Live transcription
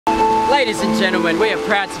Ladies and gentlemen, we are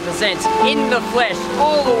proud to present in the flesh,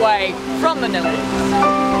 all the way from the Netherlands,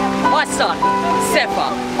 my son,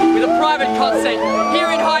 Sefa, with a private concert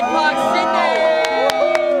here in Hyde Park, Sydney!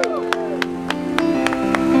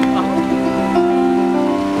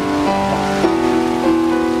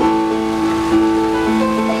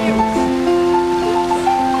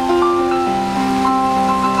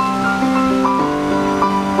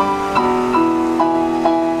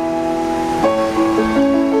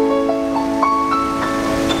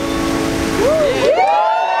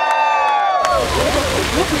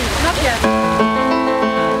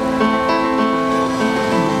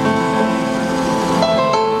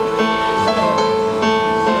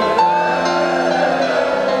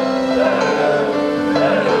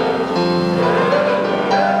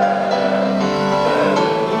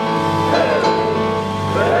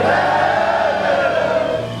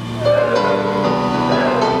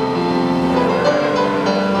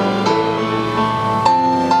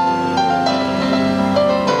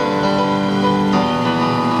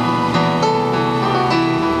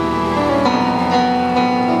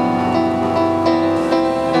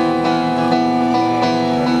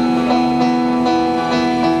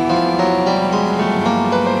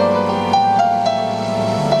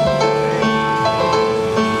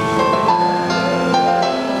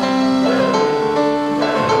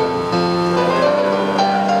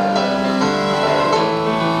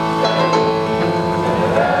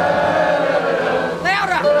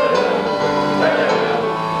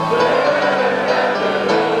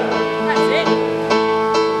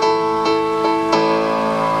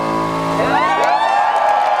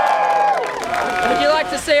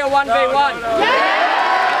 To see a 1v1?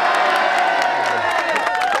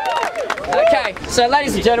 Okay, so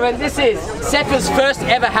ladies and gentlemen, this is Sefa's first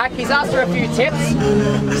ever hack. He's asked for a few tips.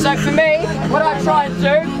 So for me, what I try and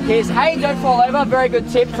do is A, don't fall over, very good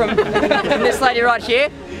tip from this lady right here.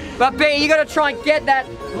 But B, you got to try and get that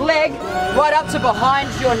leg right up to behind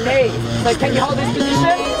your knee. So can you hold this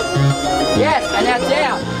position? Yes, and now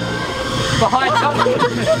down. Behind top.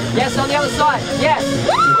 Yes, on the other side. Yes.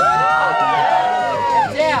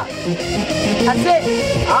 Down. That's it.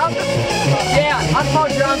 Up. Down.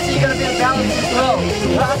 Unfold your arms so you got a bit of balance as well.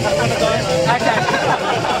 Okay.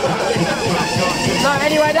 So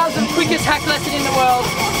anyway, that was the quickest hack lesson in the world.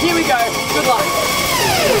 Here we go. Good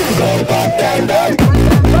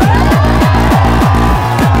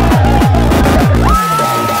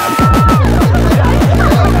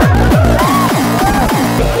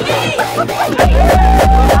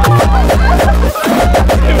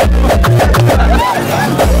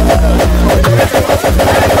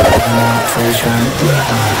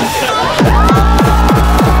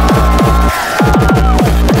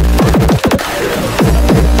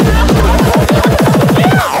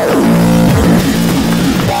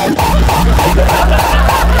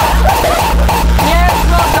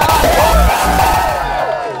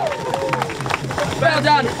Well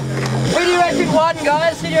done. Who do you reckon won,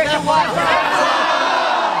 guys? Who do you reckon won?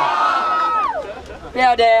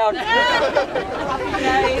 Bow down.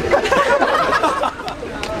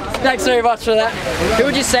 Thanks very much for that. Who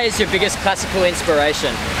would you say is your biggest classical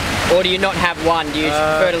inspiration? Or do you not have one? Do you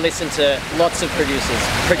prefer to listen to lots of producers,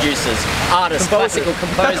 artists, classical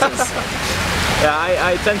composers? Yeah,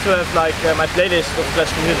 I tend to have like my playlist of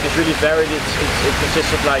classical music is really varied. It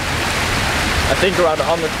consists of like I think around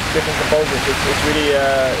 100 different composers. It's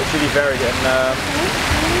really varied, and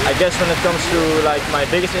I guess when it comes to like my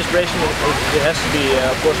biggest inspiration, it has to be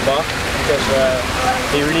of course Bach, because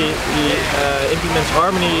he implements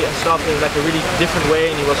harmony and stuff in like a really different way,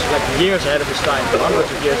 and he was like years ahead of his time, hundreds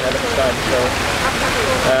of years ahead of his time. So,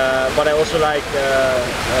 but I also like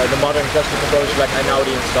the modern classical composers like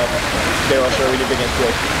Einaudi and stuff. They're also a really big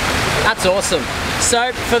inspiration. That's awesome.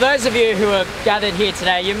 So for those of you who are gathered here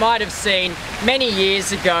today, you might have seen many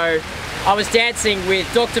years ago I was dancing with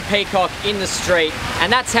Dr. Peacock in the street,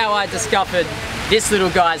 and that's how I discovered this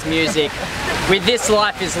little guy's music with This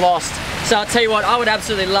Life Is Lost. So I'll tell you what, I would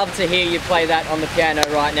absolutely love to hear you play that on the piano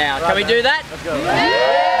right now. Can we do that? Let's go.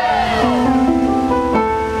 Yeah!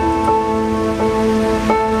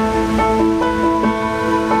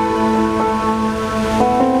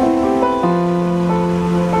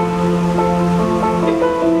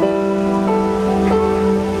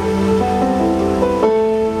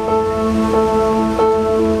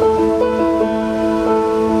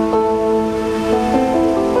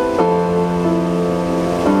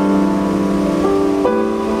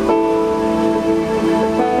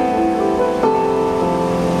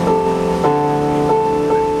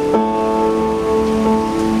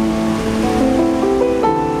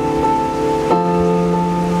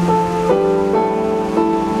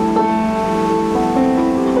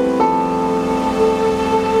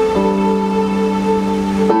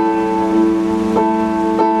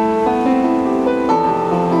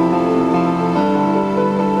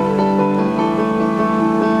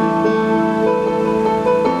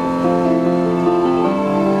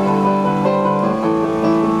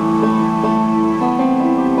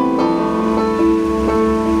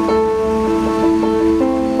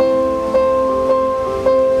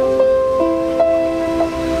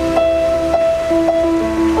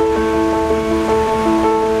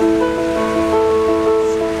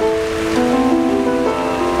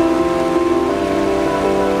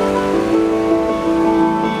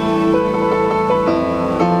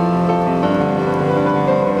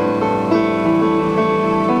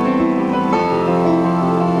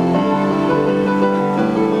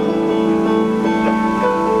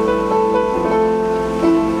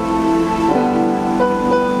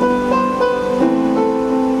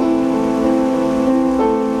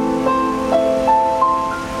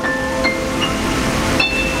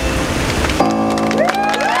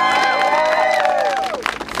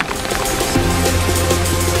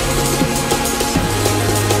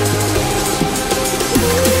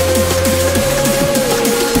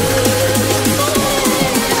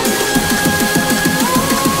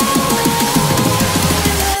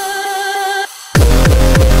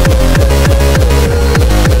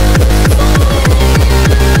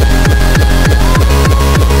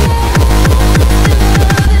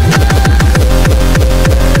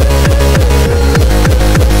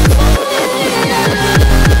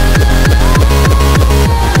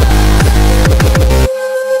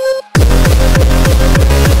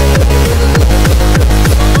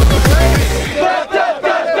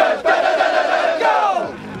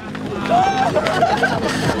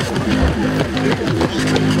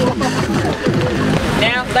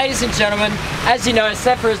 gentlemen, as you know,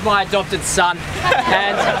 Sefa is my adopted son,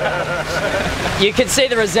 and you can see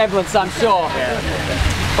the resemblance, I'm sure.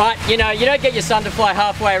 But, you know, you don't get your son to fly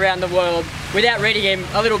halfway around the world without reading him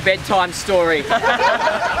a little bedtime story. So,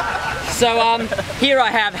 here I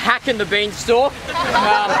have Hakk and the Beanstalk,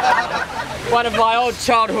 one of my old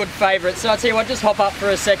childhood favourites. So I'll tell you what, just hop up for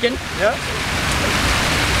a second. Yeah.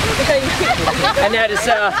 And now just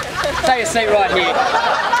take a seat right here.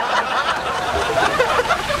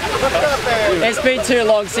 It's been too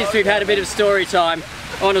long since we've had a bit of story time,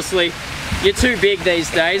 honestly. You're too big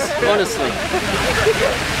these days, honestly.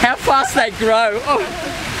 How fast they grow. Oh,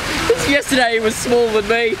 yesterday he was smaller than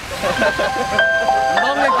me.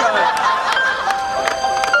 Long ago,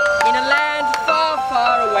 in a land far,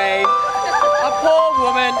 far away, a poor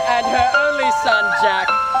woman and her only son, Jack,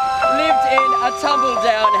 lived in a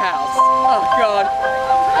tumble-down house. Oh, God.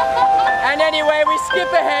 And anyway, we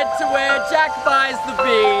skip ahead to where Jack buys the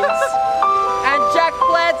beans. And Jack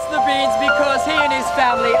plants the beans because he and his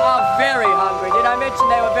family are very hungry. Did I mention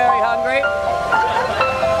they were very hungry?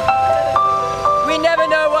 We never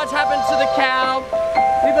know what happened to the cow.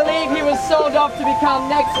 We believe he was sold off to become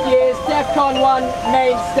next year's DEFCON 1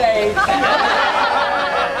 main stage.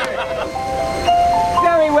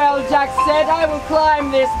 Very well, Jack said, I will climb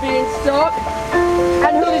this beanstalk.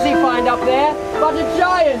 And who does he find up there but a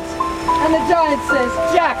giant? And the giant says,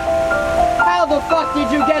 Jack, how the fuck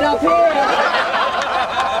did you get up here?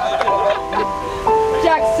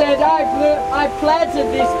 Jack said, I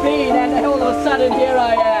planted this bean and all of a sudden here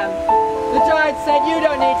I am. The giant said, you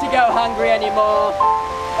don't need to go hungry anymore.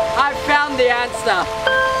 I've found the answer.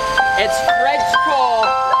 It's French core.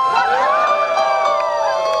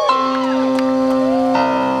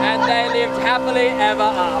 And they lived happily ever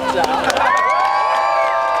after.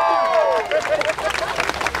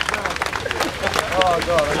 Oh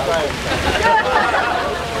God, I'm crying.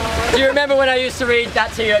 Do you remember when I used to read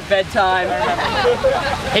that to you at bedtime?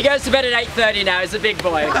 He goes to bed at 8:30 now, he's a big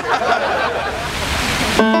boy.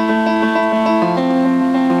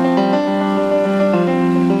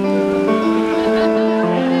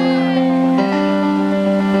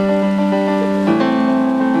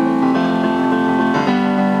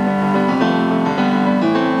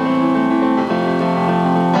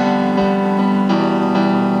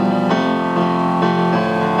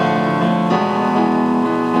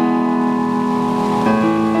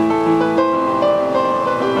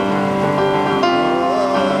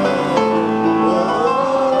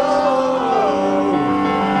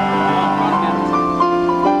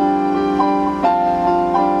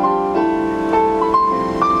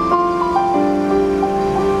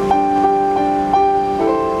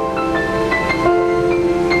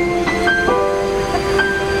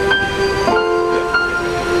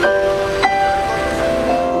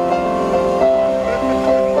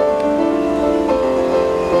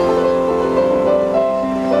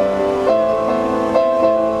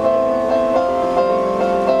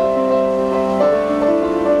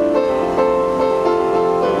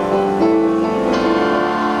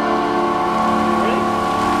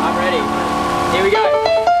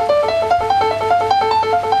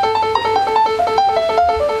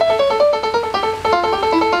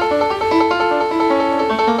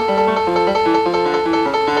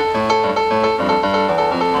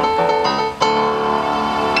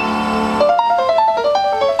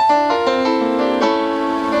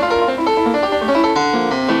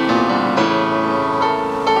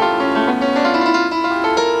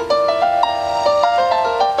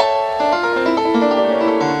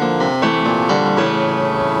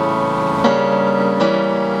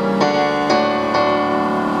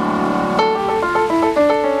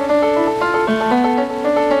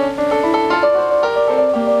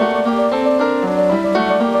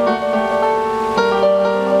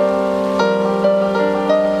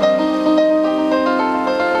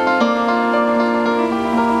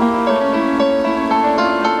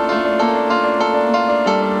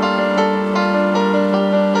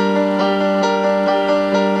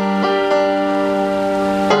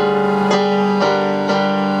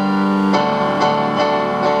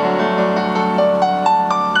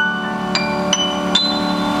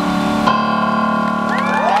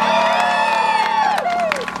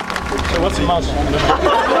 What's a muzz?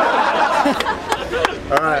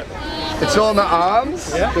 Alright. It's all in the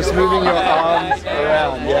arms. Yeah. Just moving your arms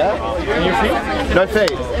around, yeah? And your feet? No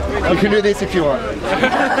feet. You can do this if you want.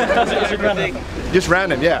 Just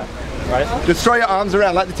random, yeah. Right. Just throw your arms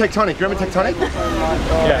around like the Tectonic. You remember Tectonic?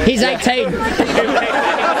 Yeah. He's 18.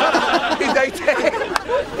 He's 18.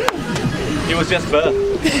 He was just birth.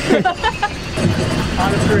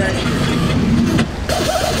 Honest reaction.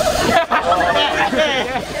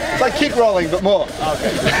 It's like kick rolling, but more.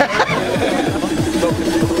 Okay.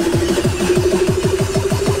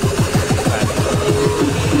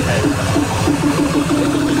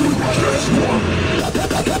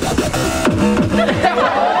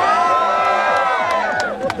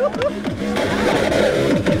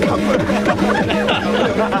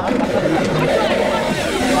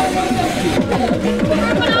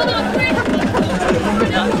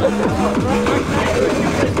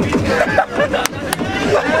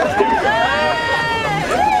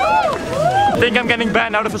 I think I'm getting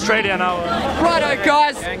banned out of Australia now. Righto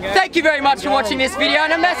guys, thank you very much for watching this video,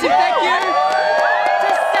 and a massive thank you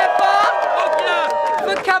to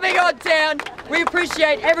Sefa for coming on down. We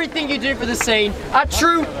appreciate everything you do for the scene. A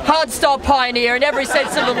true hardstyle pioneer in every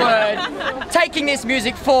sense of the word, taking this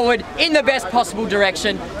music forward in the best possible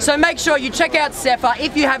direction. So make sure you check out Sefa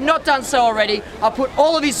if you have not done so already. I'll put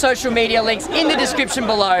all of his social media links in the description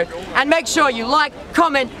below. And make sure you like,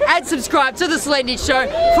 comment and subscribe to The Slendy Show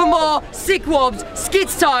for more sick wobs,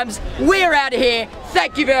 skits times. We're out of here.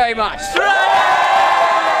 Thank you very much.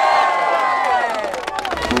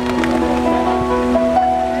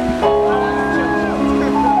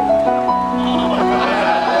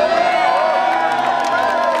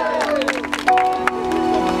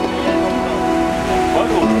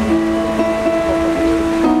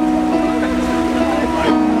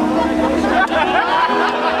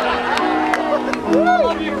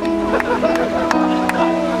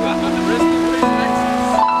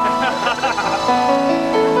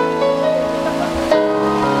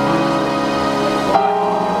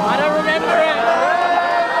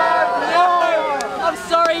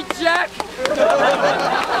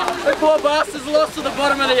 The poor bastard's lost to the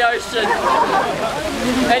bottom of the ocean.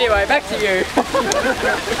 Anyway, back to you.